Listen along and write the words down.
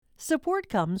Support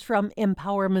comes from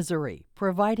Empower Missouri,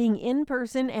 providing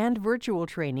in-person and virtual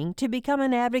training to become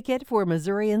an advocate for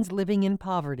Missourians living in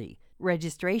poverty.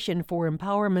 Registration for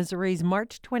Empower Missouri's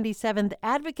March 27th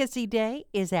Advocacy Day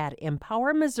is at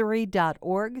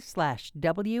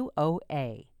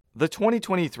empowermissouri.org/WOA. The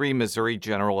 2023 Missouri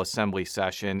General Assembly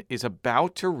session is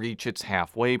about to reach its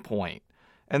halfway point,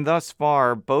 and thus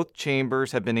far, both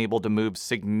chambers have been able to move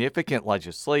significant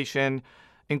legislation,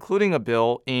 including a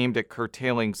bill aimed at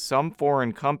curtailing some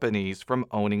foreign companies from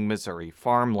owning Missouri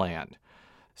farmland.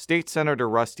 State Senator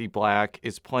Rusty Black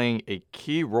is playing a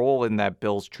key role in that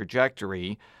bill's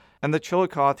trajectory, and the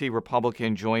Chillicothe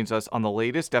Republican joins us on the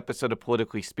latest episode of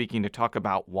Politically Speaking to talk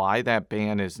about why that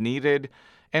ban is needed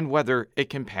and whether it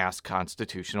can pass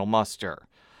constitutional muster.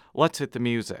 Let's hit the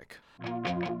music.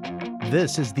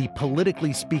 This is the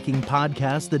Politically Speaking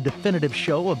podcast, the definitive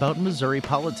show about Missouri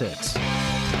politics.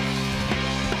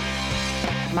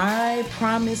 My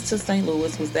promise to St.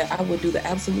 Louis was that I would do the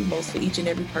absolute most for each and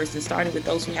every person, starting with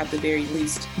those who have the very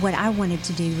least. What I wanted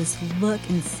to do was look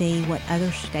and see what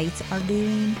other states are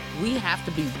doing. We have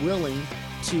to be willing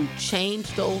to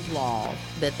change those laws,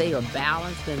 that they are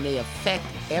balanced and they affect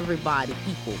everybody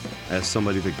equally. As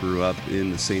somebody that grew up in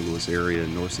the St. Louis area,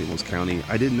 in North St. Louis County,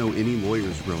 I didn't know any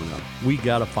lawyers growing up. We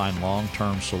got to find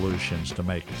long-term solutions to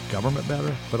make government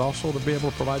better, but also to be able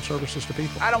to provide services to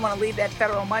people. I don't want to leave that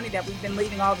federal money that we've been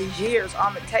leaving all these years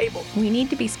on the table. We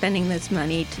need to be spending this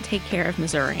money to take care of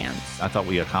Missourians. I thought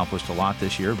we accomplished a lot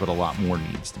this year, but a lot more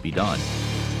needs to be done.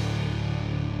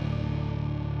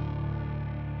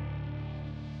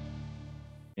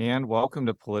 And welcome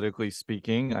to Politically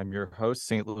Speaking. I'm your host,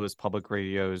 St. Louis Public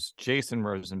Radio's Jason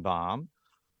Rosenbaum.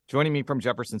 Joining me from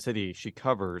Jefferson City, she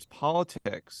covers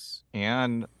politics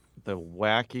and the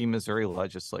wacky Missouri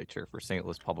legislature for St.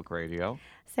 Louis Public Radio.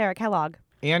 Sarah Kellogg.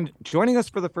 And joining us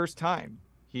for the first time,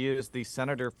 he is the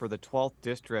senator for the 12th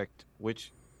District,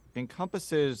 which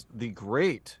encompasses the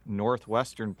great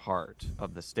northwestern part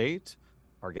of the state.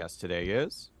 Our guest today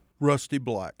is Rusty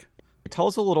Black. Tell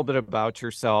us a little bit about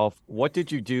yourself. What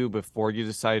did you do before you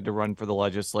decided to run for the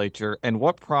legislature, and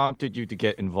what prompted you to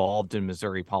get involved in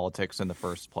Missouri politics in the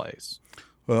first place?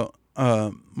 Well,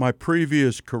 my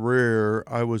previous career,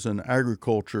 I was an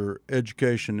agriculture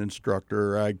education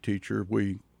instructor, or ag teacher,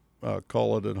 we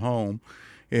call it at home,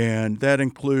 and that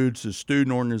includes the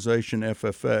student organization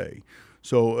FFA.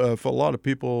 So if a lot of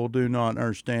people do not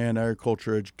understand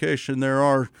agriculture education, there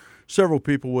are several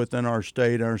people within our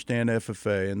state understand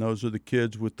FFA, and those are the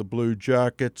kids with the blue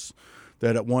jackets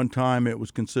that at one time it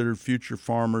was considered Future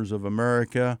Farmers of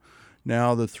America.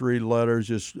 Now the three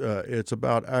letters, it's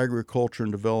about agriculture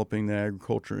and developing the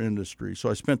agriculture industry. So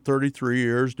I spent 33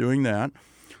 years doing that.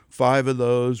 5 of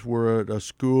those were at a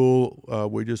school,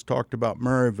 we just talked about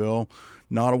Maryville,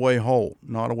 Nottoway Holt.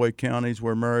 Nottoway County's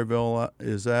where Maryville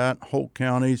is at. Holt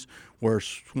County's where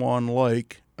Swan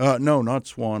Lake, no, not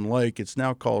Swan Lake. It's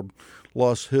now called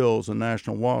Lost Hills, a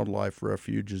National Wildlife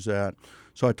Refuge is at.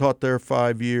 So I taught there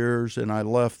 5 years, and I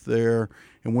left there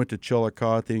and went to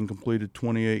Chillicothe and completed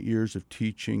 28 years of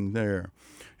teaching there.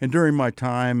 And during my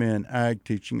time in ag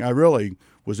teaching, I really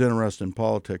was interested in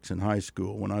politics in high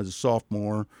school. When I was a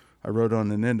sophomore, I wrote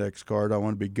on an index card, I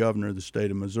want to be governor of the state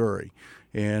of Missouri.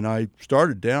 And I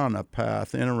started down a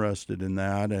path interested in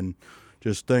that, and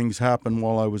just things happened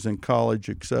while I was in college,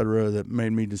 et cetera, that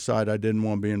made me decide I didn't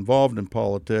want to be involved in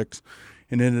politics,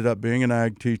 and ended up being an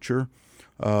ag teacher.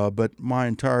 But my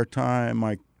entire time,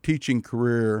 my teaching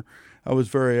career, I was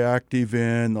very active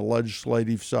in the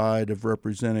legislative side of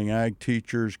representing ag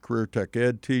teachers, career tech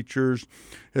ed teachers,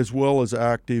 as well as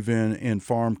active in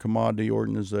farm commodity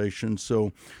organizations.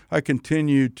 So I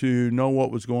continued to know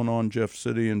what was going on in Jeff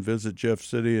City and visit Jeff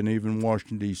City and even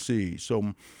Washington, D.C.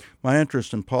 So my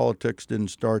interest in politics didn't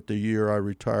start the year I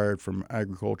retired from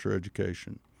agriculture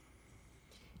education.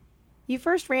 You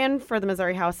first ran for the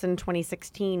Missouri House in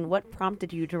 2016. What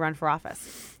prompted you to run for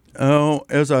office? Oh,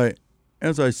 as I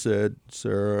said,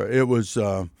 Sarah, it was,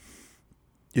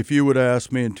 if you would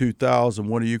ask me in 2000,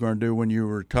 what are you going to do when you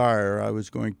retire, I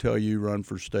was going to tell you run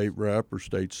for state rep or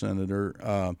state senator.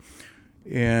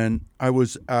 And I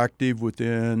was active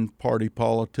within party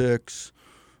politics,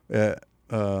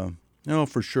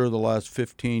 for sure the last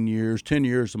 15 years, 10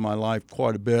 years of my life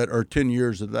quite a bit, or 10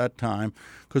 years at that time,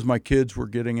 because my kids were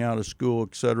getting out of school,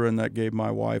 et cetera, and that gave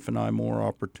my wife and I more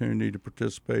opportunity to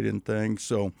participate in things.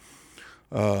 So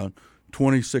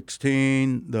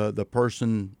 2016, the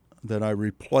person that I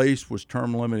replaced was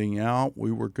term limiting out.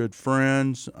 We were good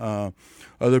friends.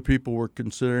 Other people were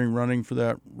considering running for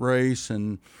that race,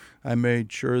 and I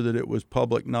made sure that it was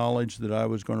public knowledge that I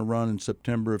was going to run in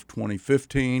September of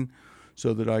 2015.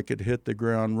 so that I could hit the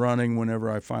ground running whenever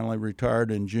I finally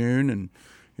retired in June. And,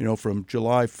 from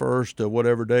July 1st to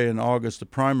whatever day in August the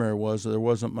primary was, there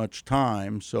wasn't much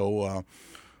time. So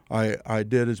I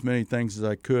did as many things as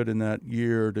I could in that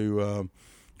year to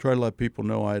try to let people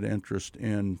know I had interest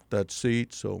in that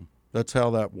seat. So that's how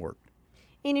that worked.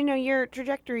 And your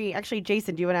trajectory, actually,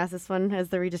 Jason, do you want to ask this one as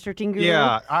the redistricting guru?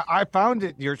 Yeah, I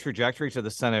found your trajectory to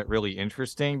the Senate really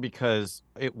interesting because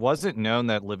it wasn't known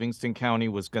that Livingston County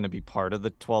was going to be part of the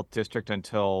 12th district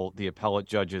until the appellate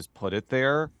judges put it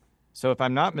there. So if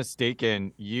I'm not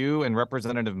mistaken, you and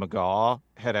Representative McGaugh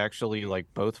had actually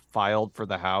both filed for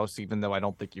the House, even though I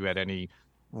don't think you had any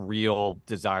real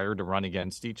desire to run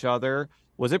against each other.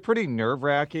 Was it pretty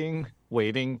nerve-wracking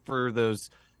waiting for those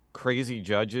crazy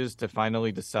judges to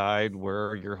finally decide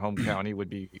where your home county would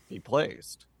be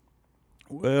placed?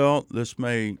 Well, this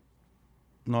may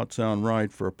not sound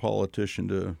right for a politician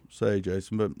to say,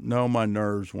 Jason, but no, my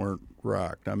nerves weren't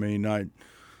racked. I mean,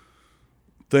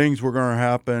 things were going to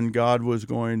happen. God was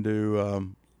going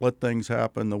to let things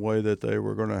happen the way that they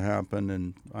were going to happen,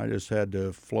 and I just had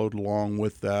to float along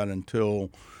with that until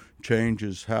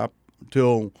changes happen,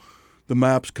 until the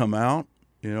maps come out.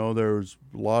 There was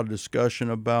a lot of discussion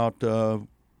about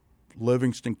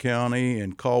Livingston County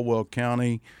and Caldwell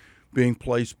County being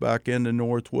placed back into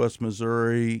Northwest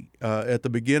Missouri at the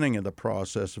beginning of the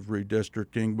process of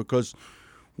redistricting, because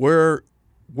where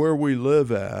we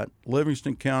live at,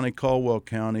 Livingston County, Caldwell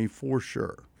County, for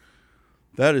sure,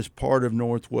 that is part of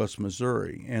Northwest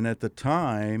Missouri. And at the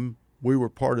time, we were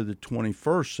part of the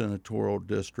 21st Senatorial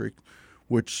District,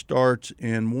 which starts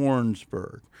in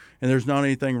Warrensburg. And there's not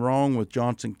anything wrong with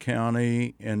Johnson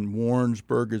County and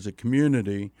Warrensburg as a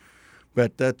community,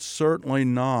 but that's certainly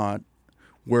not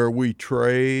where we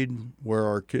trade, where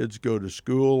our kids go to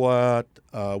school at,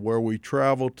 where we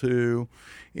travel to.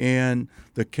 And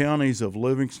the counties of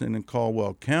Livingston and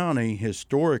Caldwell County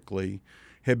historically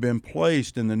have been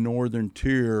placed in the northern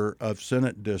tier of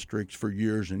Senate districts for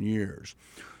years and years.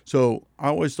 So I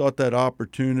always thought that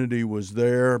opportunity was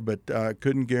there, but I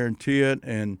couldn't guarantee it.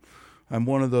 And I'm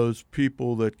one of those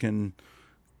people that can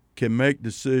make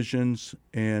decisions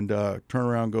and turn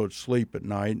around and go to sleep at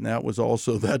night. And that was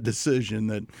also that decision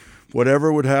that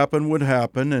whatever would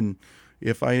happen. And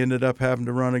if I ended up having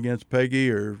to run against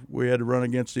Peggy or we had to run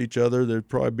against each other, there'd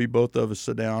probably be both of us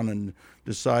sit down and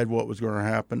decide what was going to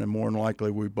happen. And more than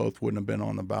likely, we both wouldn't have been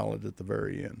on the ballot at the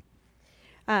very end.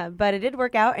 But it did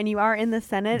work out, and you are in the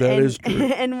Senate. That is true.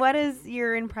 And what has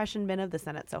your impression been of the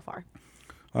Senate so far?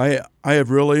 I have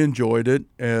really enjoyed it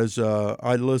as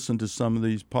I listened to some of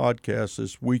these podcasts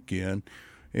this weekend,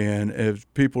 and as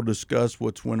people discuss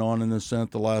what's went on in the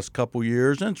Senate the last couple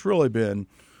years, and it's really been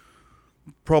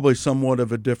probably somewhat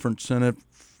of a different Senate,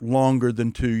 longer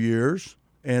than 2 years.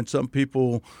 And some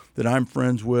people that I'm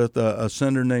friends with, a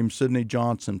senator named Sidney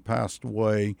Johnson passed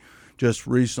away just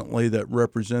recently that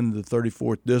represented the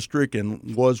 34th district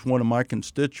and was one of my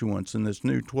constituents in this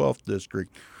new 12th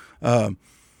district.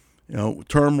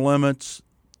 Term limits,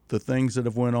 the things that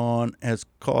have went on has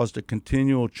caused a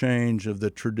continual change of the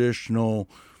traditional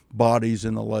bodies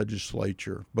in the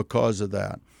legislature because of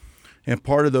that. And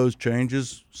part of those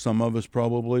changes, some of us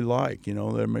probably like.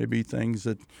 There may be things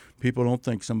that people don't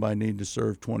think somebody needs to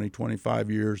serve 20, 25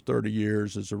 years, 30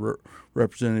 years as a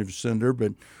representative senator,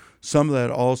 but some of that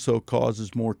also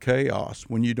causes more chaos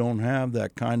when you don't have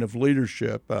that kind of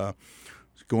leadership.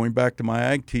 Going back to my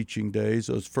ag teaching days,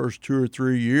 those first 2 or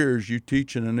 3 years you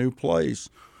teach in a new place,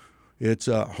 it's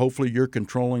hopefully you're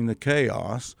controlling the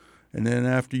chaos. And then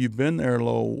after you've been there a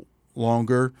little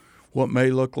longer, what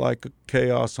may look like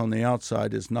chaos on the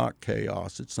outside is not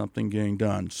chaos. It's something getting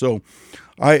done. So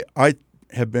I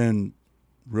have been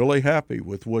really happy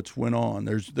with what's went on.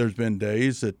 There's been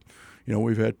days that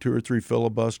we've had 2 or 3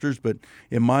 filibusters, but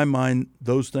in my mind,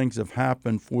 those things have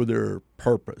happened for their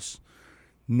purpose,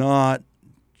 not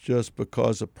just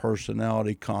because of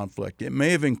personality conflict. It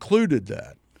may have included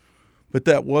that, but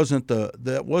that wasn't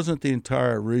the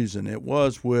entire reason. It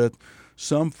was with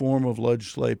some form of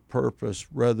legislative purpose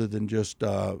rather than just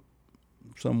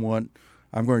somewhat,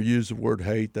 I'm going to use the word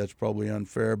hate, that's probably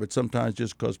unfair, but sometimes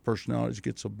just because personalities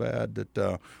get so bad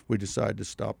that we decide to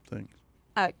stop things.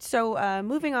 So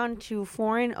moving on to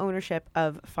foreign ownership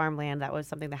of farmland, that was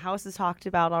something the House has talked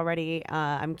about already.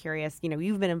 I'm curious,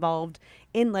 you've been involved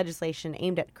in legislation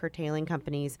aimed at curtailing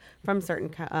companies from certain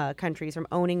countries from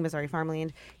owning Missouri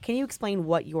farmland. Can you explain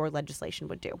what your legislation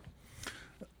would do?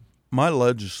 My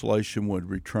legislation would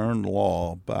return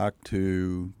law back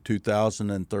to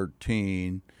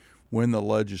 2013 when the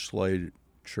legislature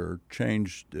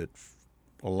changed it,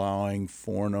 allowing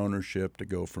foreign ownership to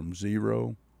go from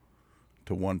 0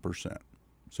 to 1%.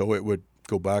 So it would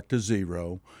go back to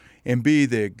zero, and be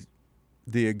the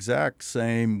exact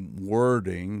same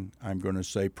wording, I'm going to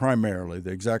say primarily,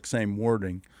 the exact same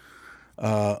wording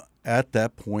at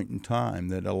that point in time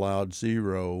that allowed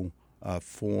zero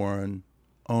foreign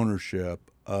ownership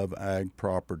of ag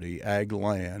property, ag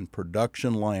land,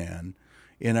 production land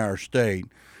in our state.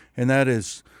 And that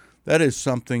is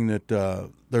something that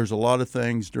there's a lot of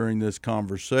things during this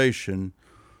conversation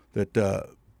that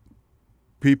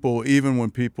people, even when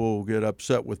people get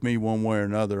upset with me one way or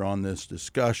another on this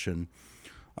discussion,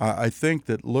 I think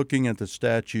that looking at the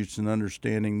statutes and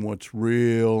understanding what's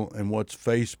real and what's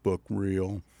Facebook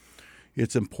real,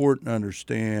 it's important to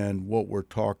understand what we're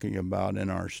talking about in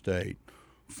our state.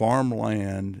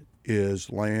 Farmland is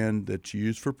land that's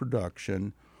used for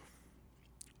production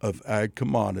of ag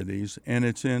commodities, and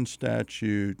it's in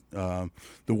statute the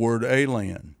word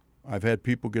A-land. I've had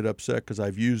people get upset because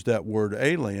I've used that word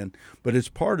A-land, but it's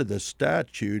part of the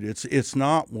statute. It's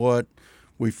not what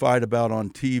we fight about on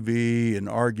TV and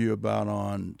argue about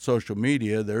on social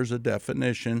media. There's a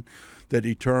definition that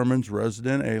determines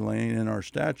resident A-land in our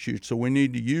statute. So we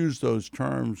need to use those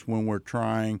terms when we're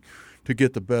trying to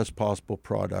get the best possible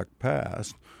product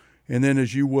passed. And then,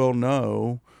 as you well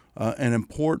know, an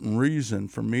important reason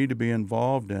for me to be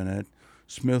involved in it,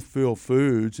 Smithfield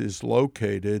Foods is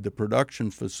located, the production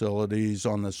facilities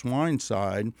on the swine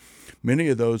side, many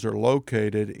of those are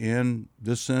located in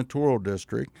the Senatorial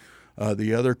District.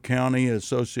 The other county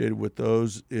associated with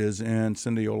those is in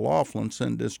Cindy O'Laughlin,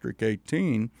 Senate District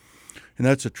 18, and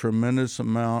that's a tremendous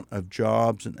amount of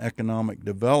jobs and economic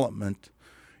development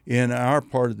in our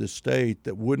part of the state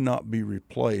that would not be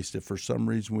replaced if for some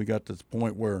reason we got to the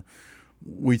point where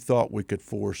we thought we could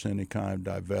force any kind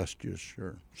of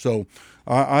divestiture. So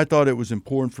I thought it was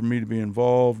important for me to be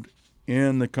involved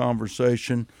in the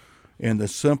conversation, and the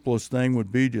simplest thing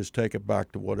would be just take it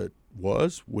back to what it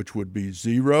was, which would be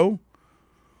zero,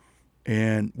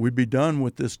 and we'd be done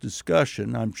with this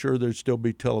discussion. I'm sure there'd still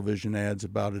be television ads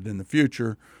about it in the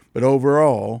future, but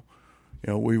overall,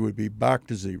 we would be back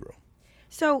to zero.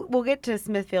 So we'll get to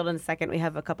Smithfield in a second. We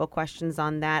have a couple questions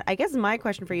on that. I guess my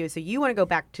question for you is, so you want to go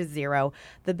back to zero.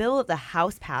 The bill that the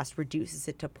House passed reduces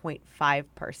it to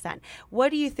 0.5%. What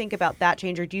do you think about that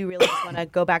change, or do you really just want to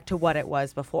go back to what it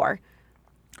was before?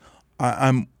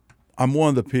 I'm one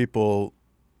of the people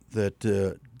that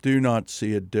do not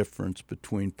see a difference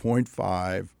between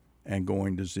 0.5 and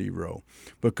going to zero,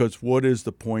 because what is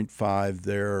the 0.5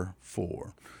 there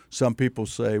for? Some people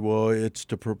say, well, it's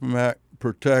to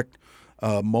protect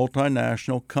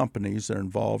multinational companies that are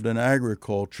involved in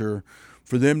agriculture,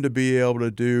 for them to be able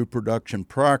to do production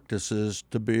practices,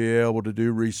 to be able to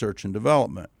do research and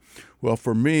development. Well,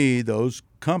 for me, those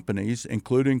companies,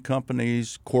 including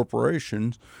companies,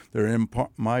 corporations that are in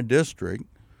my district,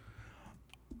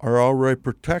 are already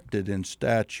protected in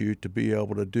statute to be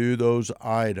able to do those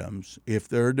items. If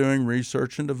they're doing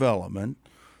research and development,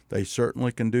 they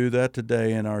certainly can do that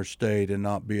today in our state and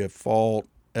not be at fault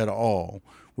at all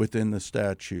within the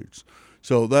statutes.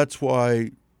 So that's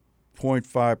why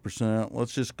 0.5%,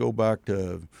 let's just go back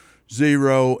to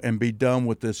zero and be done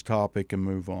with this topic and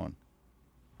move on.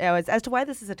 As to why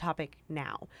this is a topic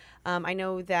now, I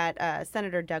know that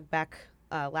Senator Doug Beck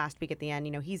last week at the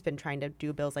end, he's been trying to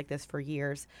do bills like this for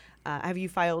years. Have you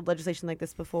filed legislation like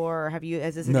this before, or have you?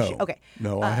 Is this an issue? Okay.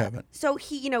 No, I haven't. So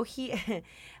he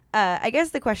I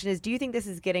guess the question is, do you think this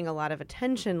is getting a lot of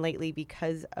attention lately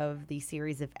because of the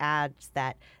series of ads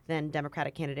that then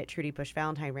Democratic candidate Trudy Busch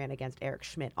Valentine ran against Eric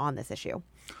Schmidt on this issue?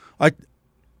 I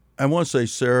want to say,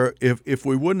 Sarah, if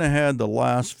we wouldn't have had the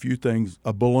last few things,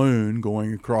 a balloon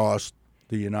going across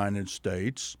the United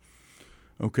States,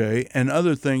 okay, and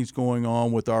other things going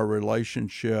on with our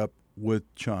relationship with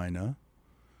China,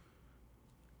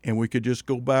 and we could just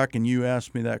go back and you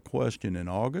asked me that question in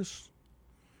August,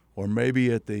 or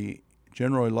maybe at the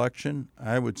general election,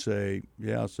 I would say,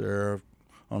 yeah, Sarah,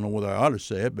 I don't know whether I ought to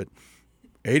say it, but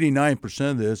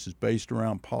 89% of this is based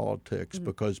around politics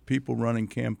because people running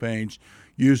campaigns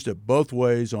used it both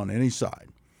ways on any side.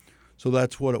 So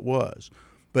that's what it was.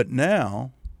 But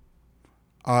now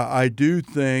I do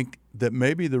think that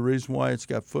maybe the reason why it's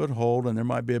got foothold and there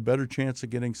might be a better chance of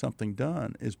getting something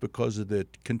done is because of the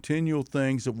continual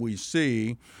things that we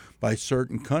see by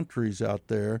certain countries out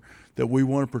there that we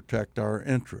want to protect our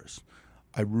interests.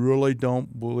 I really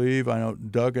don't believe, I know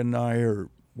Doug and I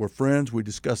we're friends. We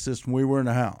discussed this when we were in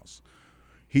the House.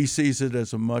 He sees it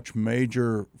as a much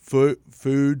major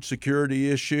food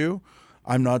security issue.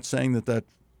 I'm not saying that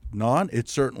that's not. It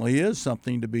certainly is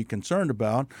something to be concerned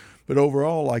about. But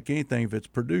overall, like anything, if it's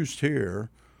produced here,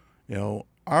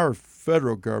 our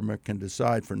federal government can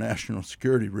decide for national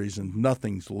security reasons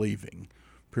nothing's leaving.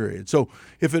 period. So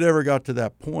if it ever got to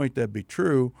that point, that'd be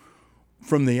true.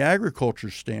 From the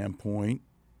agriculture standpoint,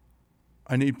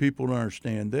 I need people to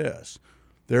understand this.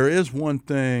 There is one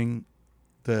thing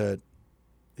that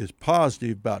is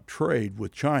positive about trade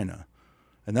with China,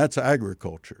 and that's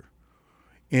agriculture.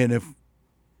 And if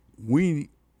we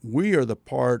are the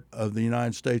part of the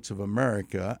United States of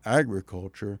America,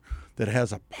 agriculture, that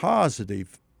has a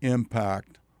positive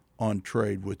impact on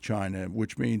trade with China,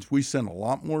 which means we send a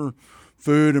lot more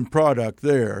food and product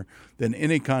there than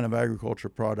any kind of agriculture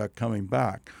product coming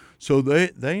back. So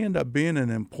they end up being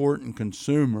an important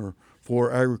consumer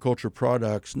for agriculture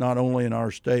products, not only in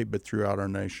our state, but throughout our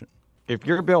nation. If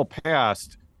your bill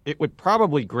passed, it would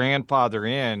probably grandfather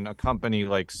in a company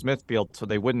like Smithfield so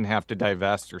they wouldn't have to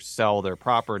divest or sell their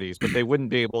properties, but they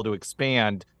wouldn't be able to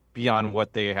expand beyond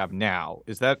what they have now.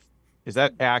 Is that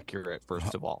accurate,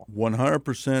 first of all?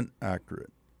 100%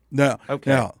 accurate. Now,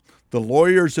 the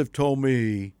lawyers have told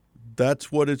me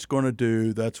that's what it's going to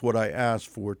do. That's what I asked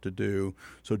for it to do.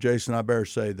 So, Jason, I better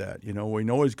say that. You know, we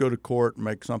can always go to court and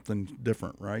make something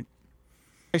different, right?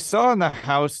 I saw in the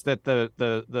House that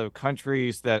the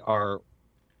countries that are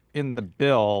in the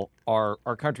bill are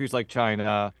countries like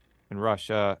China and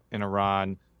Russia and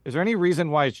Iran. Is there any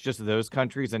reason why it's just those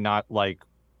countries and not like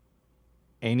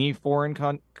any foreign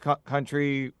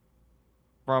country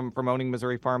from owning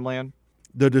Missouri farmland?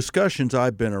 The discussions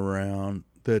I've been around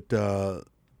that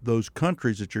those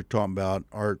countries that you're talking about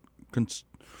are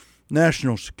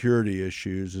national security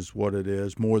issues is what it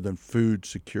is, more than food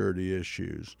security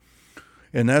issues.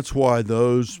 And that's why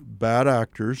those bad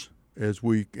actors,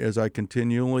 as I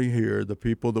continually hear, the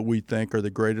people that we think are the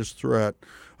greatest threat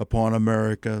upon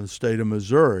America, the state of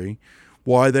Missouri,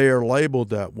 why they are labeled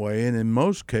that way. And in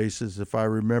most cases, if I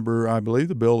remember, I believe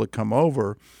the bill that come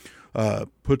over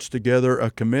puts together a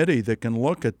committee that can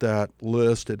look at that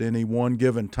list at any one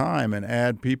given time and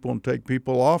add people and take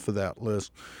people off of that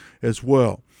list as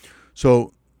well.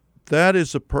 So that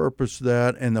is the purpose of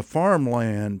that. And the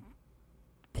farmland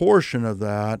portion of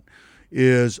that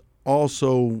is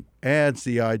also adds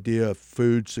the idea of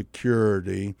food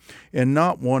security and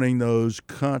not wanting those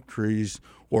countries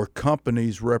or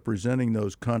companies representing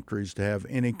those countries to have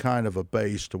any kind of a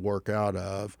base to work out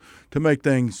of, to make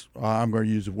things, I'm going to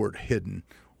use the word hidden,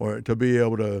 or to be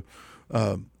able to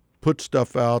put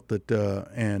stuff out that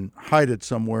and hide it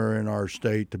somewhere in our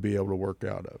state to be able to work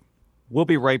out of. We'll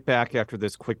be right back after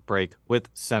this quick break with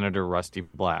Senator Rusty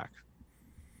Black.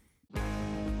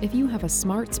 If you have a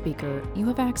smart speaker, you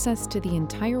have access to the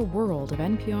entire world of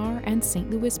NPR and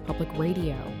St. Louis Public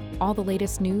Radio. All the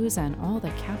latest news and all the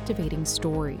captivating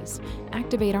stories.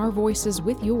 Activate our voices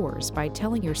with yours by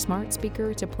telling your smart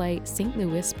speaker to play St.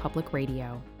 Louis Public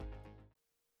Radio.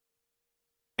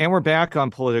 And we're back on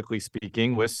Politically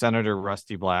Speaking with Senator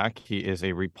Rusty Black. He is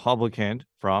a Republican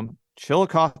from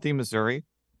Chillicothe, Missouri,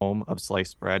 home of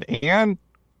sliced bread, and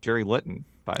Jerry Litton,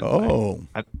 by the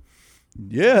way.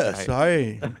 Yes,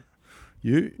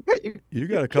 you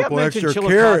got a couple extra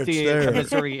carrots there.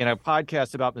 Missouri in a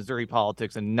podcast about Missouri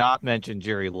politics and not mention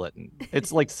Jerry Litton.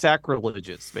 It's like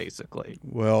sacrilegious, basically.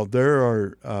 Well,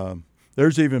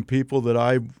 there's even people that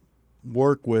I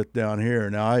work with down here.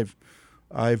 Now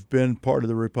I've been part of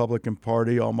the Republican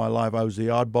Party all my life. I was the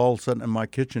oddball sitting at my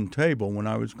kitchen table when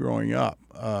I was growing up,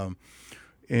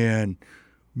 and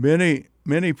many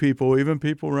people, even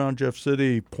people around Jeff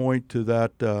City, point to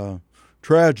that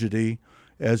tragedy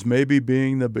as maybe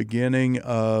being the beginning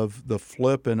of the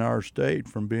flip in our state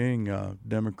from being a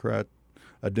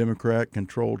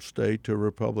Democrat-controlled state to a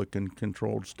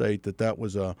Republican-controlled state, that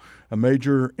was a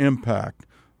major impact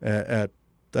at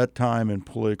that time in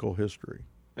political history.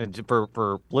 And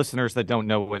for listeners that don't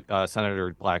know what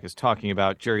Senator Black is talking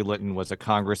about, Jerry Litton was a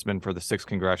congressman for the 6th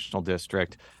Congressional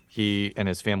District. He and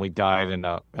his family died in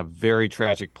a very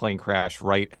tragic plane crash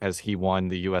right as he won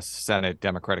the U.S. Senate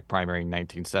Democratic primary in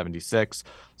 1976.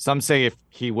 Some say if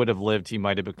he would have lived, he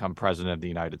might have become president of the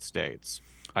United States.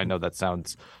 I know that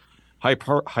sounds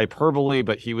hyperbole,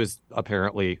 but he was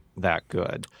apparently that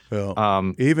good.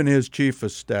 Well, even his chief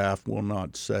of staff will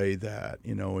not say that.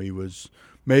 You know, he was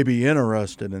maybe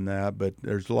interested in that, but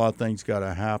there's a lot of things got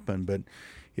to happen. But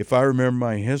if I remember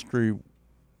my history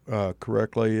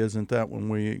correctly, isn't that when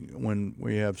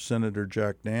we have Senator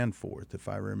Jack Danforth, if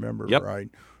I remember right?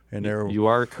 And you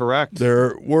are correct.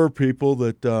 There were people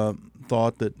that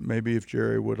thought that maybe if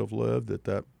Jerry would have lived, that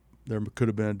there could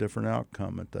have been a different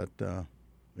outcome at that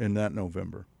in that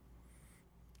November.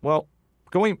 Well,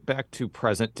 going back to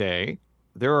present day,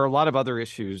 there are a lot of other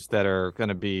issues that are going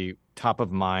to be top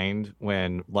of mind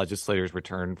when legislators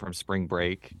return from spring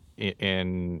break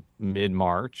in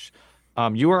mid-March.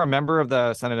 You are a member of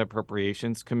the Senate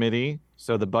Appropriations Committee,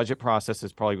 So the budget process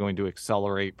is probably going to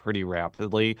accelerate pretty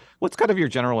rapidly. What's kind of your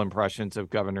general impressions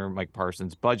of Governor Mike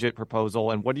Parson's budget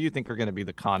proposal, and what do you think are going to be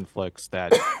the conflicts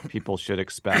that people should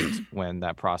expect when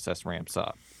that process ramps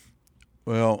up?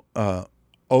 Well,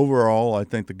 overall, I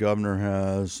think the governor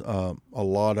has a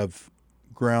lot of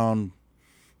ground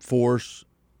force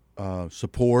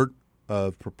support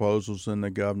of proposals in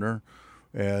the governor.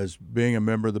 As being a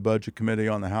member of the Budget Committee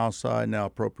on the House side, now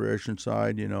Appropriation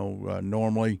side,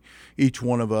 normally each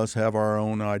one of us have our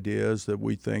own ideas that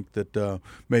we think that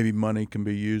maybe money can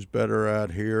be used better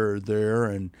at here or there,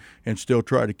 and still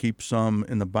try to keep some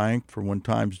in the bank for when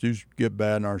times do get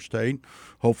bad in our state.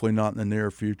 Hopefully not in the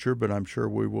near future, but I'm sure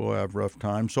we will have rough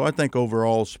times. So I think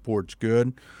overall support's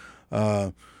good.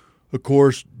 Of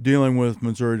course, dealing with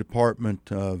Missouri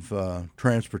Department of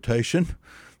Transportation,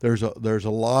 there's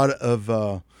a lot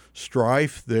of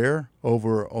strife there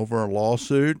over a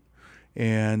lawsuit,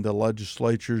 and the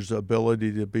legislature's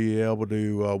ability to be able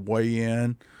to weigh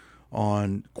in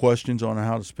on questions on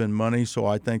how to spend money. So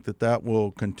I think that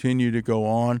will continue to go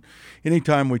on.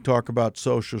 Anytime we talk about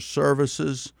social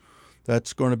services,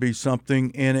 that's going to be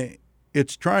something, and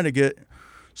it's trying to get.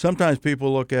 Sometimes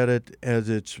people look at it as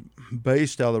it's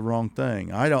based out of the wrong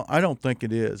thing. I don't think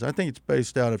it is. I think it's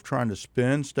based out of trying to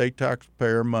spend state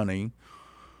taxpayer money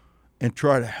and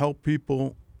try to help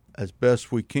people as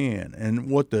best we can.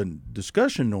 And what the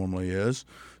discussion normally is,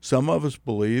 some of us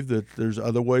believe that there's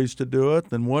other ways to do it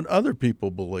than what other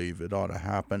people believe it ought to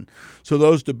happen. So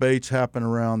those debates happen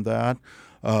around that.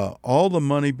 All the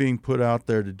money being put out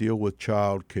there to deal with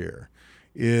child care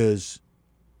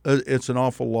it's an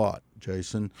awful lot,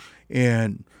 Jason,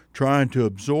 and trying to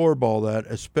absorb all that,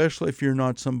 especially if you're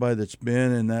not somebody that's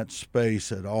been in that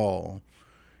space at all,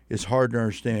 it's hard to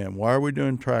understand. Why are we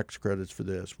doing tax credits for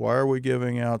this? Why are we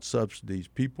giving out subsidies?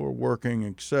 People are working,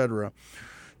 etc.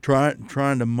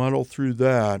 Trying to muddle through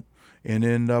that and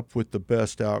end up with the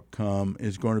best outcome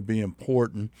is going to be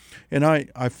important. And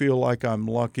I feel like I'm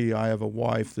lucky. I have a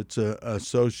wife that's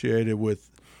associated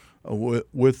with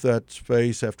that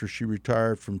space. After she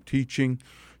retired from teaching,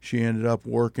 she ended up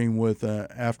working with an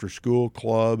after-school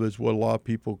club, is what a lot of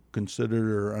people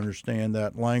consider or understand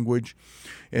that language.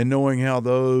 And knowing how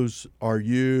those are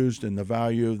used and the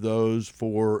value of those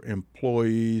for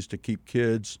employees to keep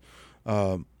kids,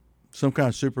 some kind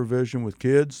of supervision with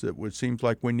kids, that seems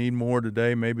like we need more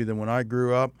today maybe than when I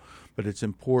grew up, but it's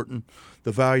important.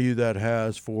 The value that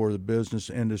has for the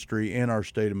business industry in our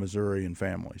state of Missouri and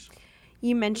families.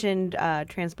 You mentioned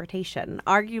transportation.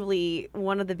 Arguably,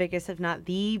 one of the biggest, if not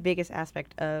the biggest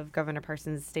aspect of Governor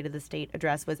Parson's State of the State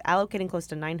address was allocating close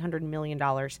to $900 million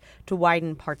to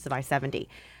widen parts of I-70.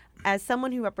 As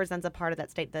someone who represents a part of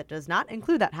that state that does not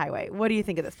include that highway, what do you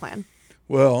think of this plan?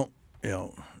 Well,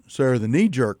 Sarah, the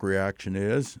knee-jerk reaction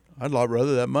is I'd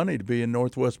rather that money to be in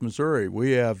northwest Missouri.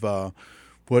 We have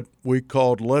what we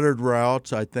called lettered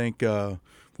routes. I think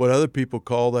what other people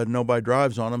call that nobody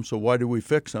drives on them, so why do we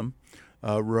fix them?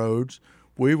 Roads.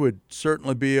 We would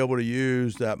certainly be able to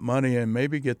use that money and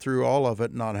maybe get through all of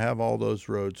it and not have all those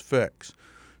roads fixed.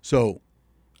 So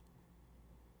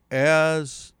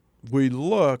as we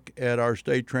look at our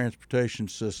state transportation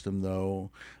system, though,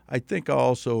 I think I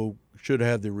also should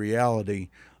have the reality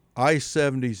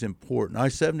I-70 is important.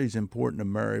 I-70 is important to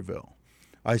Maryville.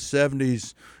 I-70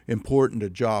 is important to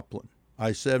Joplin.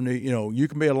 I-70, you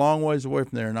can be a long ways away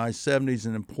from there, and I-70 is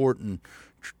an important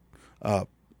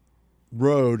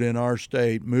road in our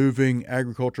state, moving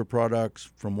agricultural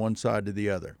products from one side to the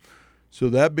other. So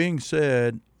that being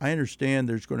said, I understand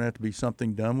there's going to have to be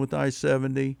something done with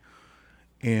I-70,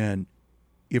 and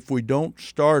if we don't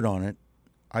start on it,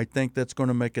 I think that's going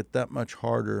to make it that much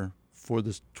harder for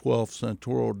the 12th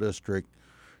Senatorial District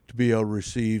to be able to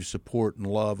receive support and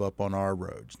love up on our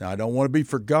roads. Now, I don't want to be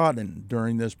forgotten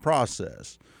during this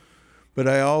process, but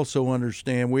I also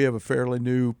understand we have a fairly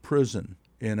new prison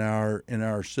in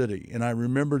our city. And I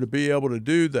remember to be able to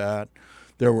do that,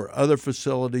 there were other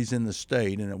facilities in the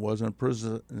state, and it wasn't a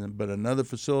prison, but another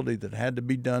facility that had to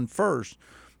be done first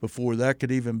before that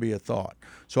could even be a thought.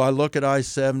 So I look at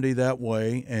I-70 that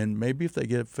way, and maybe if they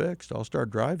get it fixed, I'll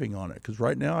start driving on it, because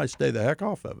right now I stay the heck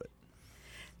off of it.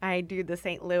 I do the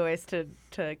St. Louis to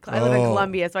I live in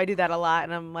Columbia, so I do that a lot,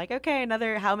 and I'm like, okay,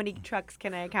 how many trucks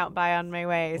can I count by on my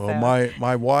way? Well,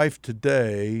 my wife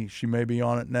today, she may be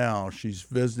on it now. She's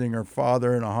visiting her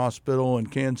father in a hospital in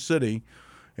Kansas City,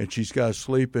 and she's got to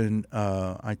sleep in,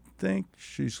 I think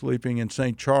she's sleeping in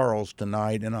St. Charles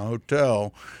tonight in a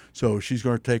hotel. So she's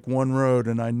going to take one road,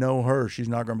 and I know her. She's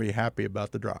not going to be happy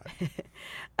about the drive.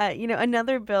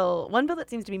 One bill that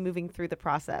seems to be moving through the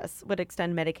process would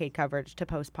extend Medicaid coverage to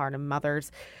postpartum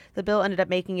mothers. The bill ended up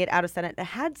making it out of Senate. It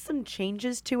had some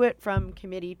changes to it from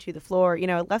committee to the floor.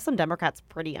 It left some Democrats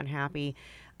pretty unhappy.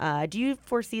 Do you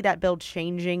foresee that bill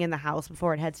changing in the House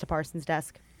before it heads to Parsons'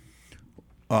 desk?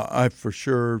 I for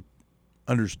sure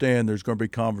understand there's going to be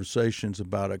conversations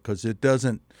about it because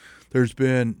there's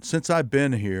been, since I've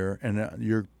been here, and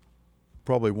you're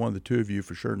probably one of the two of you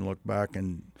for sure to look back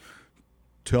and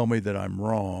tell me that I'm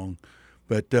wrong,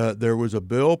 but there was a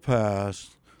bill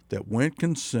passed that went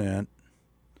consent,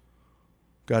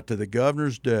 got to the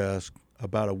governor's desk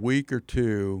about a week or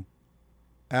two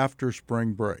after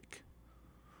spring break.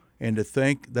 And to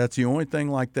think that's the only thing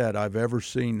like that I've ever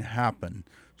seen happen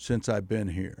since I've been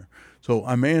here. So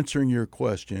I'm answering your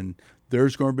question.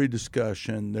 There's going to be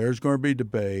discussion, there's going to be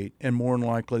debate, and more than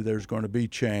likely there's going to be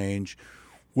change.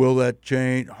 Will that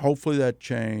change? Hopefully that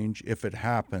change, if it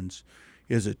happens,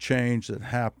 is a change that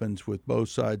happens with both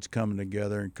sides coming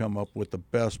together and come up with the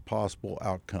best possible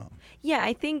outcome. Yeah,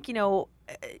 I think,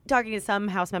 talking to some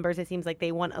House members, it seems like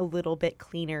they want a little bit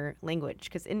cleaner language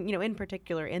because, in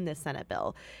particular in this Senate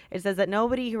bill, it says that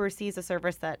nobody who receives a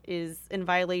service that is in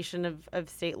violation of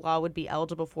state law would be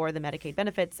eligible for the Medicaid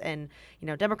benefits. And,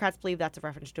 Democrats believe that's a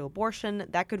reference to abortion.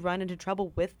 That could run into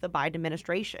trouble with the Biden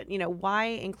administration. Why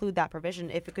include that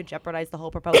provision if it could jeopardize the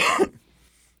whole proposal?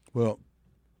 Well,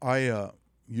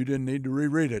 you didn't need to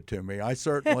reread it to me. I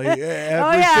certainly have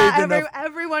received enough.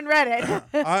 Everyone read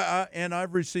it. And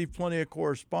I've received plenty of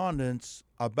correspondence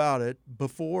about it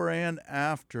before and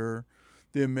after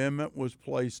the amendment was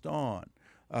placed on.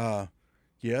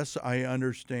 Yes, I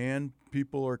understand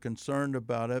people are concerned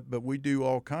about it, but we do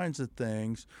all kinds of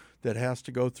things that has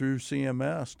to go through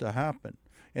CMS to happen.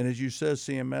 And as you said,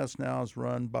 CMS now is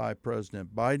run by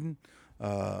President Biden,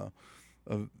 a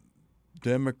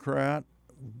Democrat.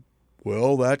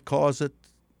 Will that cause it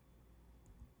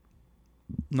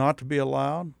not to be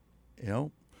allowed?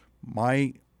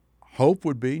 My hope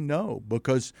would be no,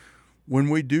 because when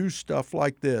we do stuff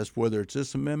like this, whether it's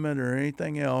this amendment or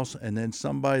anything else, and then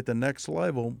somebody at the next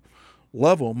level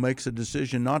makes a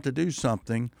decision not to do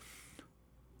something,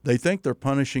 they think they're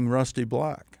punishing Rusty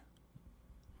Black.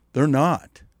 They're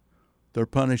not. They're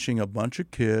punishing a bunch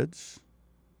of kids,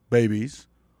 babies,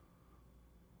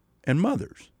 and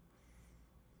mothers.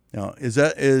 Now, is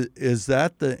that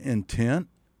the intent,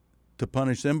 to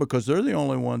punish them? Because they're the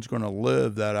only ones going to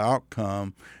live that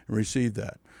outcome and receive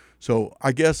that. So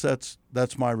I guess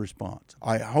that's my response.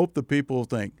 I hope the people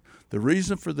think the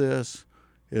reason for this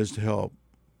is to help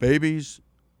babies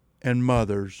and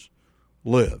mothers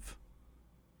live.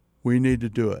 We need to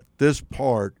do it. This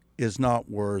part is not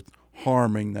worth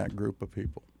harming that group of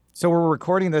people. So we're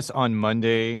recording this on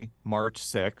Monday, March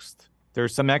 6th.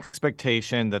 There's some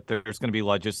expectation that there's going to be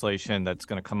legislation that's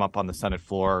going to come up on the Senate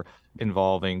floor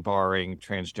involving barring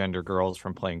transgender girls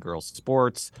from playing girls'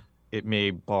 sports. It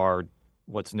may bar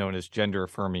what's known as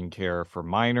gender-affirming care for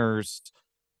minors.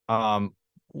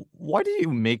 What do you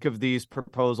make of these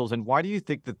proposals, and why do you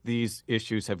think that these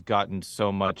issues have gotten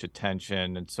so much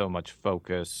attention and so much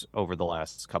focus over the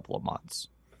last couple of months?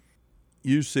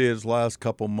 You see it as last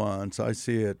couple months. I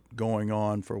see it going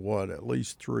on for at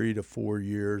least 3 to 4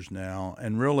 years now,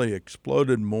 and really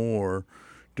exploded more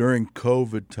during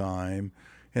COVID time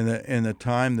and the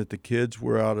time that the kids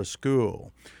were out of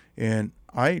school. And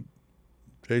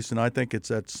Jason, I think it's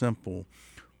that simple.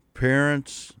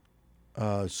 Parents,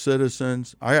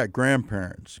 citizens, I got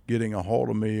grandparents getting a hold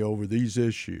of me over these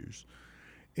issues.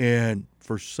 And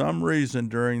for some reason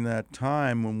during that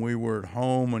time when we were at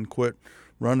home and quit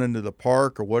running to the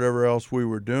park or whatever else we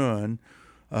were doing,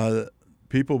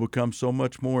 people become so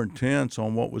much more intense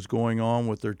on what was going on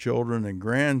with their children and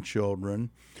grandchildren.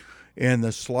 And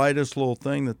the slightest little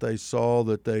thing that they saw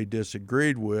that they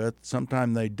disagreed with,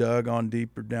 sometimes they dug on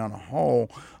deeper down a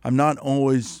hole. I'm not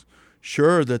always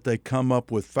sure that they come up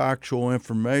with factual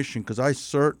information, because I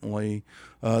certainly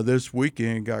this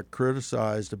weekend got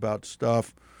criticized about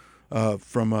stuff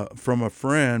from a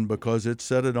friend because it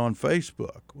said it on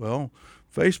Facebook. Well,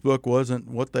 Facebook wasn't,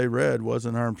 what they read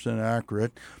wasn't 100%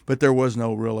 accurate, but there was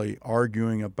no really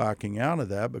arguing or backing out of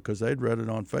that because they'd read it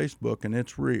on Facebook and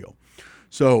it's real.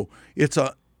 So you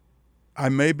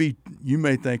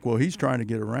may think, well, he's trying to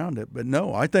get around it, but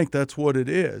no, I think that's what it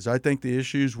is. I think the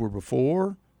issues were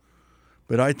before,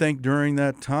 but I think during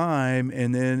that time,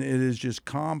 and then it is just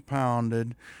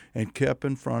compounded and kept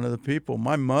in front of the people.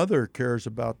 My mother cares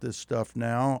about this stuff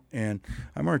now, and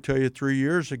I'm going to tell you 3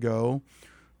 years ago,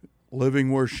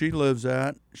 living where she lives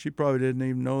at, she probably didn't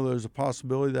even know there's a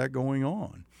possibility of that going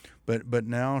on. But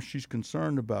now she's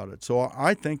concerned about it. So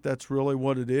I think that's really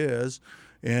what it is.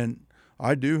 And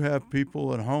I do have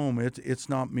people at home. It's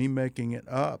not me making it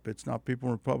up. It's not people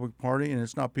in the Republican Party, and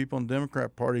it's not people in the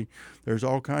Democrat Party. There's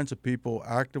all kinds of people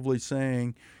actively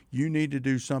saying you need to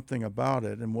do something about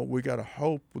it. And what we got to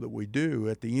hope that we do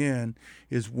at the end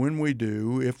is when we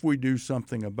do, if we do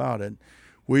something about it,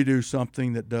 we do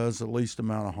something that does the least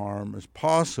amount of harm as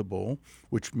possible,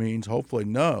 which means hopefully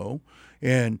no.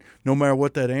 And no matter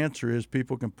what that answer is,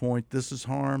 people can point, this is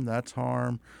harm, that's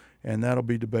harm, and that'll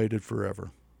be debated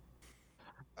forever.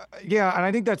 Yeah, and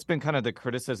I think that's been kind of the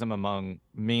criticism among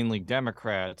mainly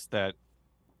Democrats, that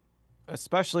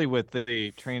especially with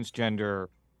the transgender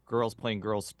girls playing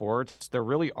girls sports, there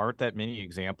really aren't that many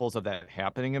examples of that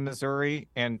happening in Missouri.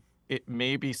 And it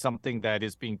may be something that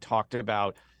is being talked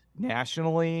about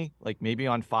nationally, like maybe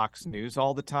on Fox News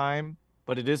all the time,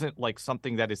 but it isn't like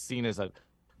something that is seen as a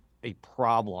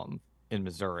problem in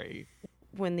Missouri.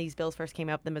 When these bills first came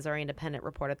up, the Missouri Independent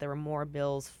reported there were more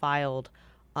bills filed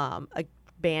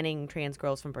banning trans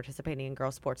girls from participating in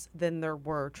girls' sports than there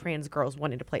were trans girls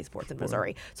wanting to play sports in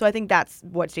Missouri. So I think that's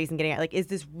what Jason's getting at. Like, is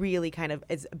this really kind of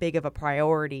as big of a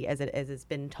priority as it's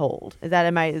been told? Is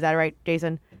that right,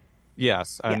 Jason?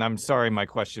 Yes, and I'm sorry, my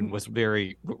question was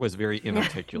very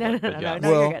inarticulate. No,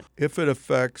 well, if it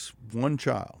affects one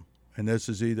child, and this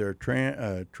is either a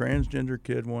transgender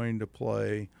kid wanting to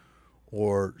play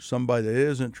or somebody that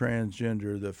isn't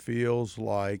transgender that feels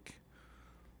like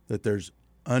that there's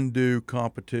undue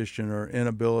competition or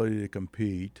inability to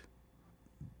compete,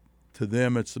 to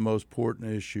them it's the most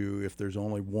important issue if there's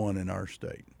only one in our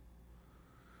state.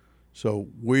 So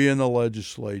we in the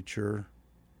legislature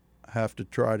have to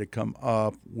try to come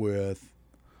up with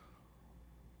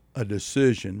a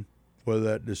decision,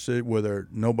 whether there's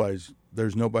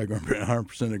nobody going to be in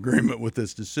 100% agreement with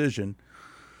this decision,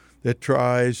 that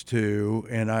tries to,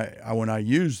 and when I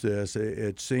use this,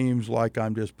 it seems like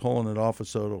I'm just pulling it off of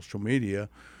social media,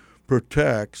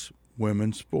 protects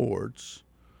women's sports.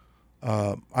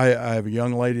 I have a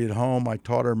young lady at home. I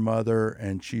taught her mother,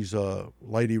 and she's a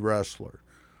lady wrestler.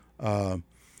 And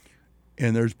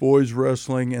there's boys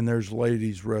wrestling and there's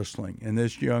ladies wrestling. And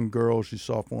this young girl, she's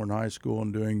sophomore in high school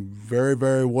and doing very,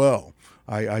 very well.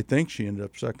 I think she ended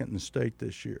up second in the state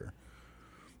this year.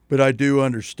 But I do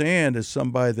understand, as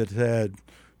somebody that had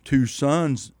two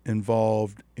sons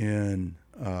involved in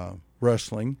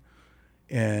wrestling,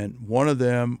 and one of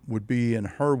them would be in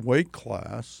her weight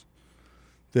class,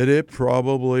 that it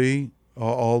probably,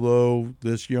 although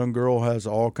this young girl has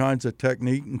all kinds of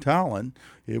technique and talent,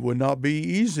 it would not be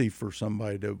easy for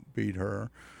somebody to beat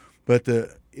her. But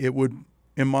it would,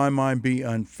 in my mind, be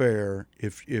unfair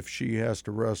if she has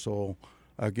to wrestle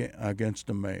against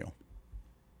a male.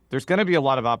 There's going to be a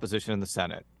lot of opposition in the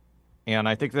Senate. And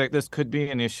I think that this could be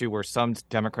an issue where some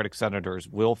Democratic senators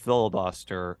will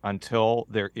filibuster until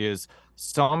there is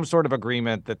some sort of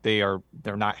agreement that they're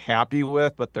not happy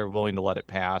with, but they're willing to let it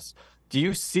pass. Do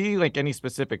you see like any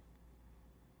specific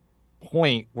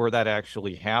point where that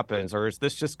actually happens, or is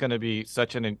this just going to be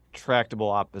such an intractable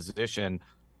opposition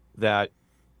that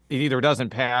it either doesn't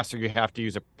pass or you have to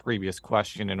use a previous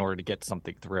question in order to get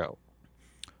something through?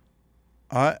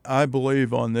 I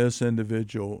believe on this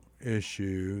individual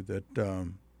issue that there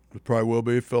probably will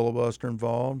be a filibuster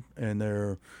involved, and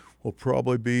there will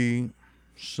probably be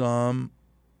some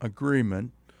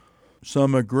agreement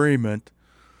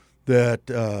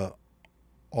that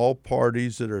all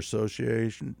parties that are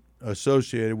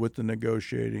associated with the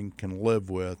negotiating can live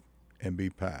with and be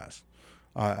passed.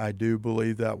 I do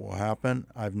believe that will happen.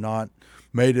 I've not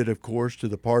made it, of course, to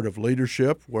the part of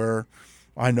leadership where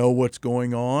I know what's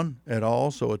going on at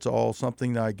all, so it's all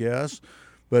something that I guess.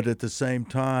 But at the same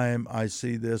time, I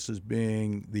see this as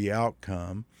being the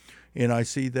outcome. And I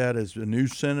see that as a new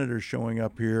senator showing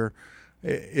up here.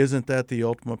 Isn't that the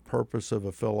ultimate purpose of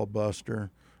a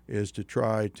filibuster, is to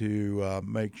try to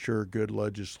make sure good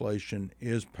legislation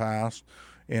is passed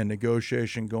and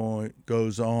negotiation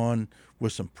goes on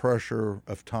with some pressure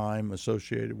of time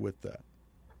associated with that?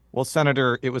 Well,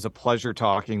 Senator, it was a pleasure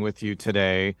talking with you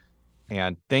today.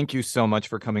 And thank you so much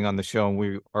for coming on the show. And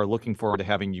we are looking forward to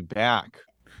having you back.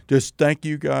 Just thank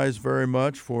you guys very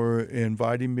much for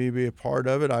inviting me to be a part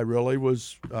of it. I really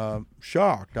was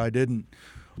shocked. I didn't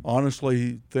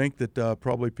honestly think that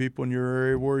probably people in your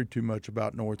area worried too much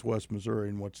about Northwest Missouri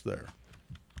and what's there.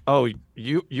 Oh,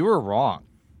 you were wrong.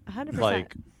 100%.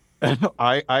 Like,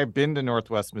 I've been to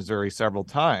Northwest Missouri several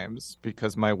times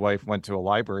because my wife went to a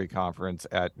library conference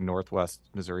at Northwest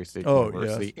Missouri State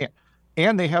University. Yes.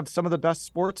 And they have some of the best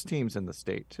sports teams in the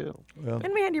state, too. Well,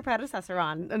 And we had your predecessor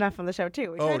on enough on the show,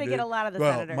 too. We try to get a lot of the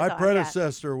senators my on,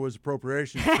 predecessor was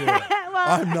appropriations chair.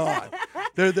 I'm not.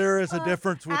 There is a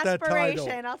difference with that title.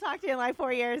 I'll talk to you in like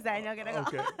 4 years then. You'll get a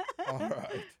Okay. All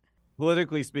right.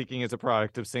 Politically Speaking is a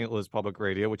product of St. Louis Public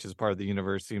Radio, which is part of the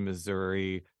University of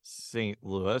Missouri St.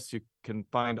 Louis. You can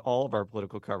find all of our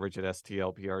political coverage at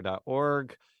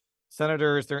stlpr.org.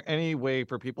 Senator, is there any way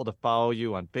for people to follow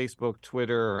you on Facebook,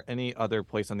 Twitter, or any other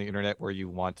place on the internet where you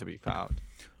want to be found?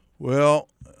 Well,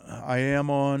 I am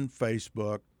on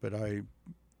Facebook, but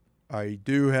I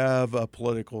do have a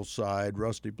political side,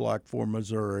 Rusty Black for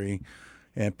Missouri,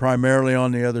 and primarily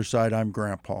on the other side, I'm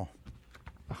Grandpa.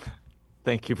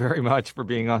 Thank you very much for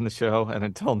being on the show, and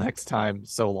until next time,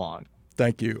 so long.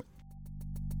 Thank you.